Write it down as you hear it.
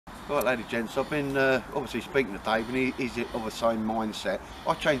Right, ladies and gents, I've been obviously speaking to Dave, and he's of the same mindset.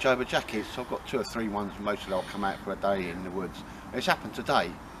 I change over jackets, so I've got 2 or 3 ones, mostly I'll come out for a day in the woods. It's happened today.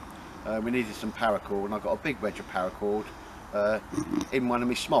 We needed some paracord, and I got a big wedge of paracord in one of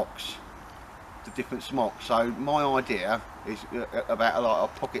my smocks, the different smocks. So my idea is about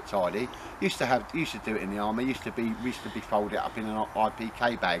a pocket tidy. Used to do it in the army. Used to be folded up in an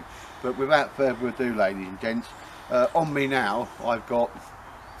IPK bag. But without further ado, ladies and gents, on me now I've got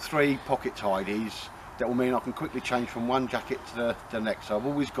 3 pocket tidies. That will mean I can quickly change from one jacket to the next. So I've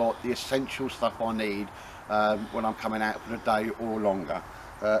always got the essential stuff I need when I'm coming out for the day or longer.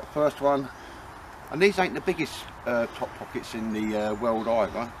 First one, and these ain't the biggest top pockets in the world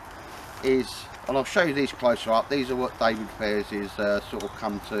either, and I'll show you these closer up. These are what David Fairs is sort of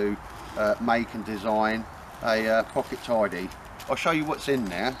come to make and design a pocket tidy. I'll show you what's in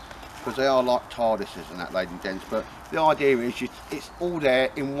there, because they are like TARDISes and that, ladies and gents, but the idea is it's all there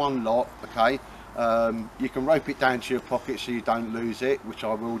in one lot, okay? You can rope it down to your pocket so you don't lose it, which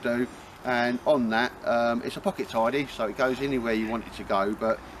I will do, and on that it's a pocket tidy, so it goes anywhere you want it to go.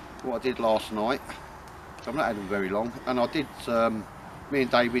 But what I did last night, I've not had them very long, and I did, me and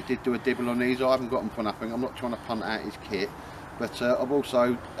David did do a dibble on these. I haven't got them for nothing. I'm not trying to punt out his kit, but I've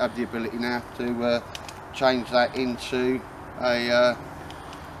also had the ability now to change that into a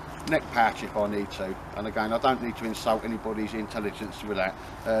neck pouch if I need to. And again, I don't need to insult anybody's intelligence with that.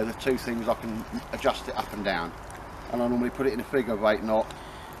 The 2 things, I can adjust it up and down, and I normally put it in a figure of 8 knot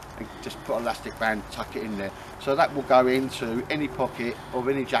and just put an elastic band, tuck it in there, so that will go into any pocket of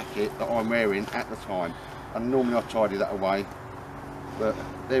any jacket that I'm wearing at the time. And normally I tidy that away. But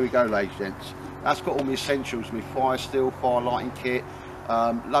there we go, ladies and gents, that's got all my essentials, my fire steel, fire lighting kit,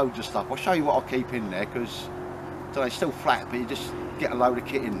 loads of stuff. I'll show you what I keep in there, because it's still flat, but you just get a load of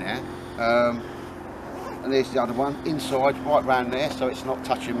kit in there. And there's the other one inside, right round there, so it's not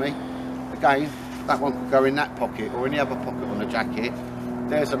touching me. Again, that one could go in that pocket or any other pocket on the jacket.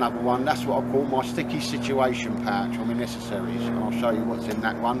 There's another one, that's what I call my sticky situation pouch, or my necessaries, and I'll show you what's in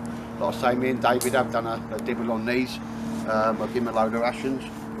that one. Like I say, me and David have done a dibble on these. I'll give him a load of rations,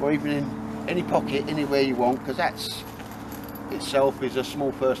 or even in any pocket, anywhere you want, because that's itself is a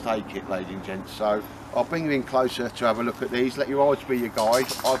small first aid kit, ladies and gents. So I'll bring you in closer to have a look at these. Let your eyes be your guide.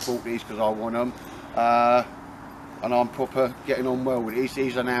 I bought these because I want them, and I'm proper getting on well with these.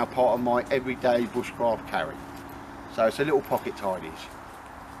 These are now part of my everyday bushcraft carry. So it's a little pocket tidies.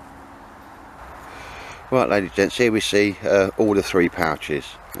 Right, ladies and gents, here we see all the 3 pouches.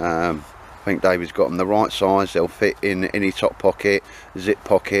 I think David's got them the right size. They'll fit in any top pocket, zip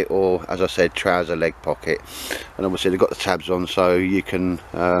pocket, or, as I said, trouser leg pocket. And obviously they've got the tabs on, so you can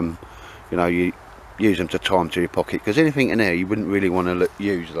you use them to tie them to your pocket, because anything in there you wouldn't really want to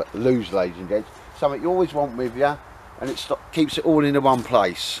lose, ladies and gents. Something you always want with you, and it keeps it all in one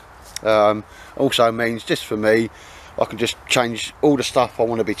place. Also means, just for me, I can just change all the stuff I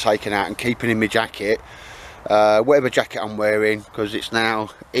want to be taking out and keeping in my jacket, whatever jacket I'm wearing, because it's now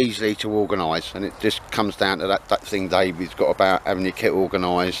easily to organise. And it just comes down to that thing David's got about having your kit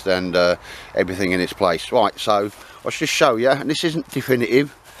organised and everything in its place. Right, so I'll just show you, and this isn't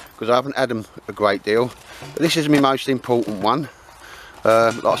definitive because I haven't had them a great deal, but this is my most important one.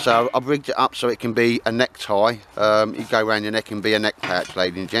 Like I say, I've rigged it up so it can be a necktie. You go around your neck and be a neck pouch,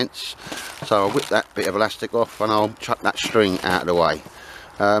 ladies and gents. So I'll whip that bit of elastic off, and I'll chuck that string out of the way.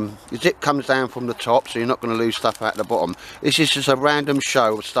 The zip comes down from the top, so you're not going to lose stuff out the bottom. This is just a random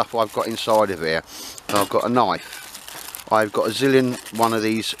show of stuff I've got inside of here. I've got a knife, I've got a zillion one of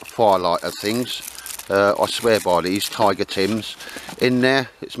these firelighter things. I swear by these Tiger Tims. In there,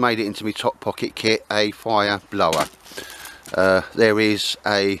 it's made it into my top pocket kit, a fire blower. There is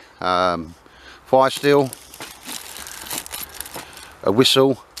a fire steel, a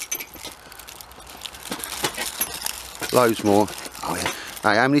whistle, loads more. Oh yeah.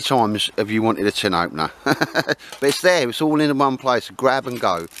 Hey, how many times have you wanted a tin opener? But it's there, it's all in one place, grab and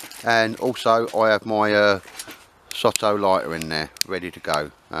go. And also I have my Soto lighter in there, ready to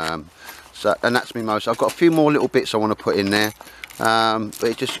go. And that's me most. I've got a few more little bits I want to put in there, but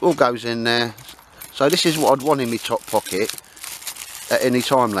it just all goes in there. So this is what I'd want in my top pocket at any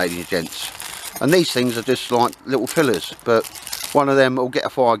time, ladies and gents. And these things are just like little fillers, but one of them will get a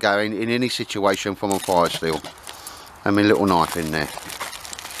fire going in any situation from a fire steel. And my little knife in there.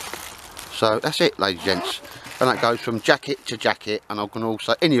 So that's it, ladies and gents, and that goes from jacket to jacket. And I can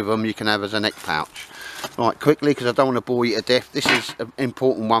also, any of them you can have as a neck pouch. Right, quickly, because I don't want to bore you to death, this is an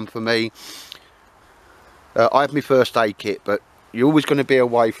important one for me. I have my first aid kit, but you're always going to be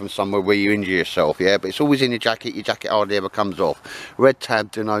away from somewhere where you injure yourself, yeah, but it's always in your jacket hardly ever comes off. Red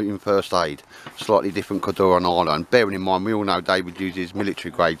tab denoting first aid, slightly different Cordura and Ireland. Bearing in mind, we all know David uses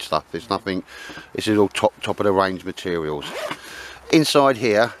military grade stuff. There's nothing, this is all top of the range materials. Inside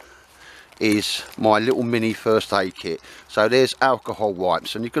here is my little mini first aid kit. So there's alcohol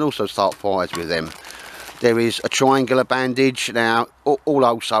wipes, and you can also start fires with them. There is a triangular bandage. Now, all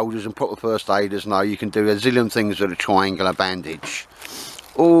old soldiers and proper first aiders know you can do a zillion things with a triangular bandage.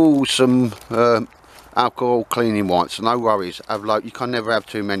 Oh, some alcohol cleaning wipes, no worries. You can never have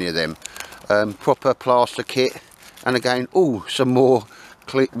too many of them. Proper plaster kit, and again, oh, some more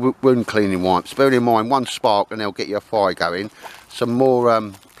wound cleaning wipes. Bear in mind, one spark and they'll get your fire going. Some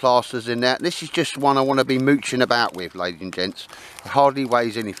more plasters in there. This is just one I want to be mooching about with, ladies and gents. It hardly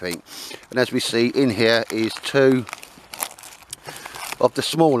weighs anything, and as we see in here is 2 of the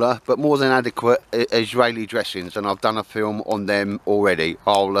smaller but more than adequate Israeli dressings, and I've done a film on them already.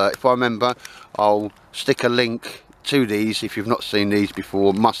 If I remember, I'll stick a link to these. If you've not seen these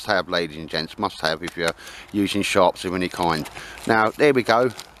before, must have, ladies and gents, must have if you're using sharps of any kind. Now there we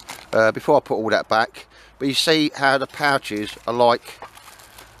go. Before I put all that back, but you see how the pouches are like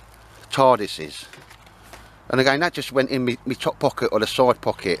TARDISes, and again that just went in my top pocket or the side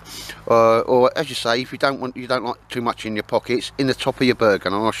pocket, or as you say, if you don't like too much in your pockets, in the top of your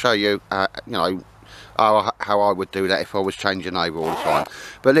Bergen, and I'll show you you know how I would do that if I was changing over all the time.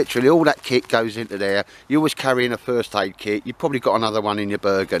 But literally all that kit goes into there. You're always carrying a first aid kit, you've probably got another one in your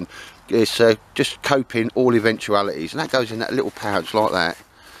Bergen. It's just coping all eventualities, and that goes in that little pouch like that.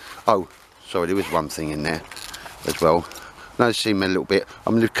 Oh sorry, there was one thing in there as well. Noticing me a little bit,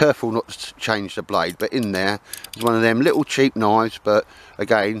 I'm careful not to change the blade, but in there is one of them little cheap knives, but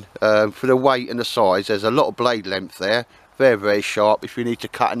again for the weight and the size, there's a lot of blade length there, very sharp if you need to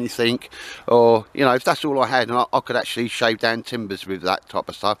cut anything, or you know, if that's all I had, and I could actually shave down timbers with that type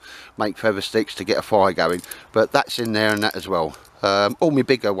of stuff, make feather sticks to get a fire going. But that's in there, and that as well. All my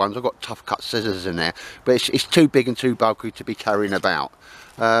bigger ones, I've got tough cut scissors in there, but it's too big and too bulky to be carrying about.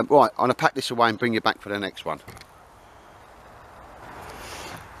 Right, I'm going to pack this away and bring you back for the next one.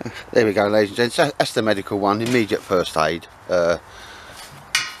 There we go, ladies and gents, that's the medical one, immediate first aid,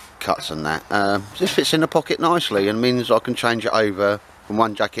 cuts and that. This fits in the pocket nicely and means I can change it over from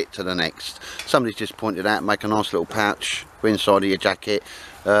one jacket to the next. Somebody's just pointed out, make a nice little pouch for inside of your jacket.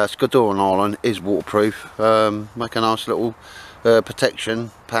 Cordura and Ireland is waterproof, make a nice little protection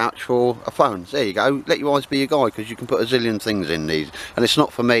pouch for a phone. There you go, let your eyes be your guide, because you can put a zillion things in these, and it's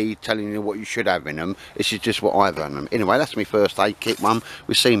not for me telling you what you should have in them, this is just what I've done them. Anyway, that's my first aid kit one,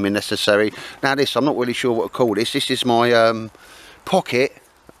 which seemed necessary. Now this, I'm not really sure what to call this. This is my pocket,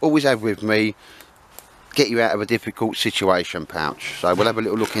 always have with me, get you out of a difficult situation pouch. So we'll have a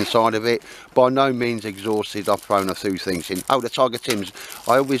little look inside of it. By no means exhausted, I've thrown a few things in. Oh, the Tiger Tims,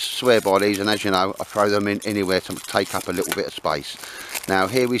 I always swear by these, and as you know, I throw them in anywhere to take up a little bit of space. Now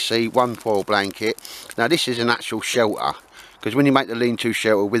here we see one foil blanket. Now this is an actual shelter, because when you make the lean-to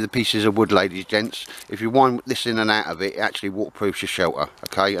shelter with the pieces of wood, ladies and gents, if you wind this in and out of it, it actually waterproofs your shelter,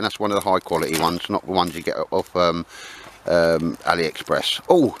 okay? And that's one of the high quality ones, not the ones you get off AliExpress.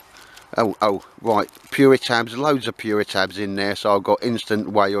 Oh, right, Puritabs, loads of Puritabs in there, so I've got instant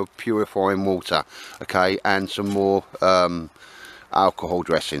way of purifying water, okay, and some more alcohol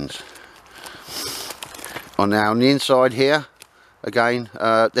dressings. Now on the inside here, again,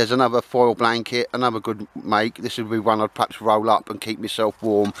 there's another foil blanket, another good make. This would be one I'd perhaps roll up and keep myself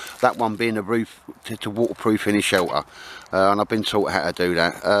warm, that one being a roof to waterproof any shelter, and I've been taught how to do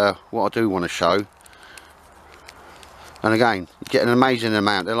that. What I do want to show, and again, you get an amazing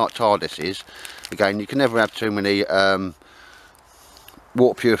amount, they're like TARDISes. Again, you can never have too many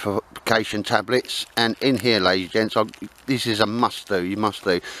water purification tablets. And in here, ladies and gents, this is a must do, you must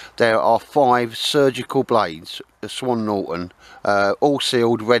do. There are 5 surgical blades, the Swan Norton, all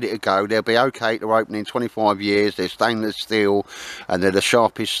sealed, ready to go. They'll be okay to open in 25 years. They're stainless steel, and they're the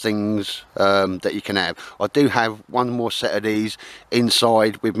sharpest things that you can have. I do have one more set of these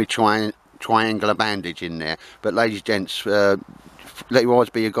inside with me triangular bandage in there, but ladies and gents, let your eyes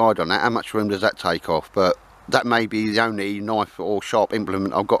be your guide on that. How much room does that take off? But that may be the only knife or sharp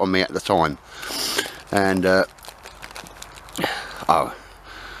implement I've got on me at the time. And oh,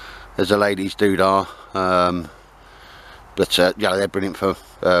 there's a ladies doodah, but yeah, they're brilliant for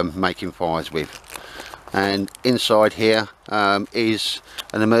making fires with. And inside here is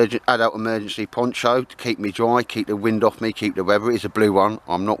an adult emergency poncho to keep me dry, keep the wind off me, keep the weather. It's a blue one,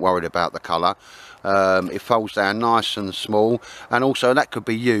 I'm not worried about the colour. It folds down nice and small, and also that could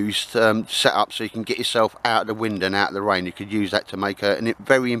be used set up so you can get yourself out of the wind and out of the rain. You could use that to make a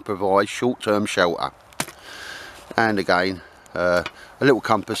very improvised short-term shelter. And again, a little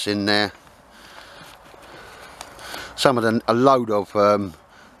compass in there, a load of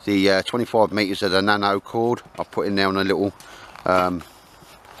the 25 metres of the nano cord I put in there on a little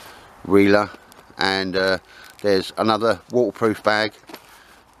reeler, and there's another waterproof bag.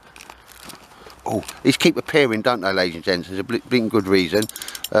 Oh, these keep appearing, don't they, ladies and gents? There's a blinking good reason.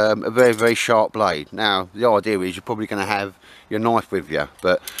 A very, very sharp blade. Now, the idea is you're probably going to have your knife with you,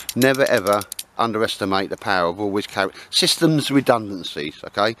 but never ever underestimate the power of always carry systems redundancies.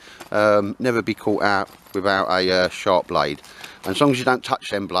 Okay, never be caught out without a sharp blade, and as long as you don't touch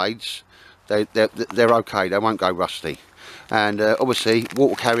them blades, they're okay. They won't go rusty. And obviously,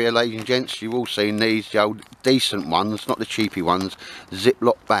 water carrier, ladies and gents, you've all seen these, the old decent ones, not the cheapy ones,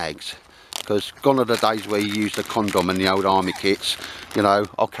 Ziploc bags. Because gone are the days where you use the condom in the old army kits. You know,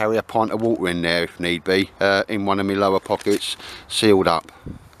 I'll carry a pint of water in there if need be, in one of my lower pockets, sealed up.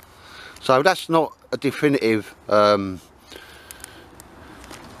 So that's not a definitive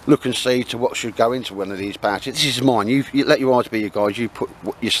look and see to what should go into one of these pouches. This is mine. You let your eyes be your guide. You put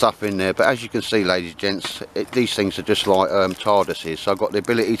your stuff in there. But as you can see, ladies and gents, these things are just like TARDISes. So I've got the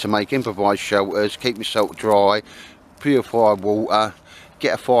ability to make improvised shelters, keep myself dry, purify water,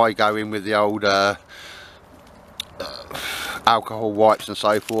 get a fire going with the old alcohol wipes and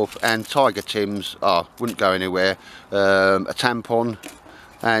so forth, and Tiger Tims wouldn't go anywhere, a tampon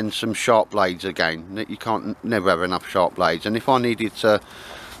and some sharp blades. Again, you can't never have enough sharp blades. And if I needed to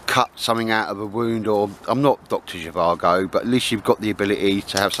cut something out of a wound, or I'm not Dr. Zhivago, but at least you've got the ability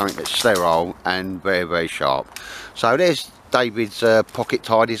to have something that's sterile and very, very sharp. So there's David's pocket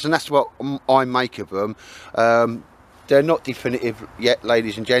tidies, and that's what I make of them. They're not definitive yet,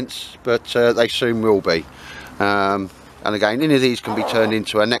 ladies and gents, but they soon will be. And again, any of these can be turned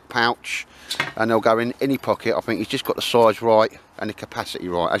into a neck pouch, and they'll go in any pocket. I think it's just got the size right and the capacity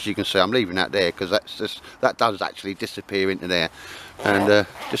right. As you can see, I'm leaving that there because that does actually disappear into there. And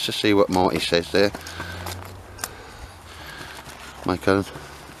just to see what Marty says there.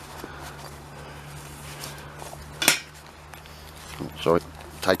 Sorry,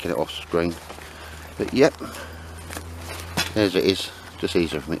 taking it off screen. But yep. As it is, just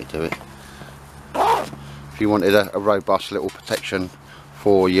easier for me to do it. If you wanted a robust little protection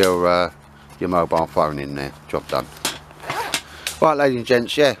for your mobile phone in there, job done. Right, ladies and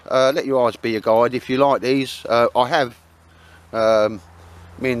gents, yeah, let your eyes be your guide. If you like these, I have,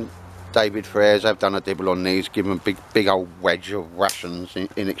 me and David Freres have done a dibble on these, give him a big old wedge of rations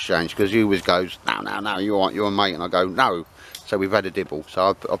in exchange, because he always goes, no, you're a mate, and I go, no. So we've had a dibble,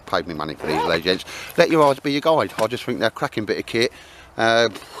 so I've paid me money for these, ladies and gents. Let your eyes be your guide. I just think they're a cracking bit of kit.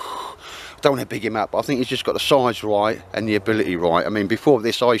 Don't want to big him up, but I think he's just got the size right and the ability right. I mean, before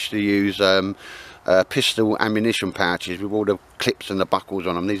this I used to use pistol ammunition pouches with all the clips and the buckles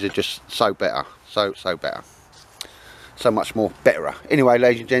on them. These are just so better, so better, so much more better. Anyway,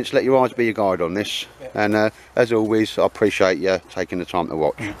 ladies and gents, let your eyes be your guide on this. And as always, I appreciate you taking the time to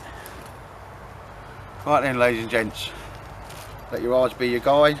watch. Right then, ladies and gents, let your eyes be your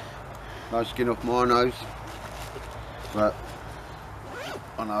guide. No skin off my nose, but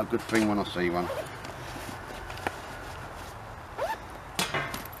I know a good thing when I see one.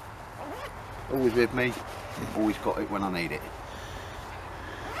 Always with me, always got it when I need it.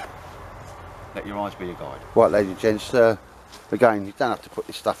 Let your eyes be your guide. Right, ladies and gents, again, you don't have to put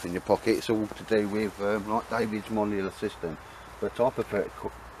this stuff in your pocket. It's all to do with like David's modular system, but I prefer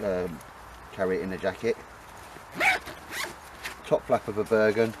to carry it in a jacket. Top flap of a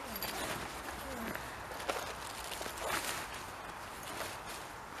Bergen.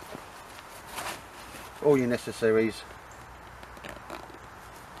 All your necessaries.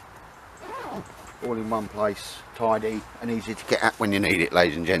 All in one place, tidy and easy to get at when you need it,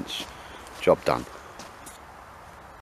 ladies and gents. Job done.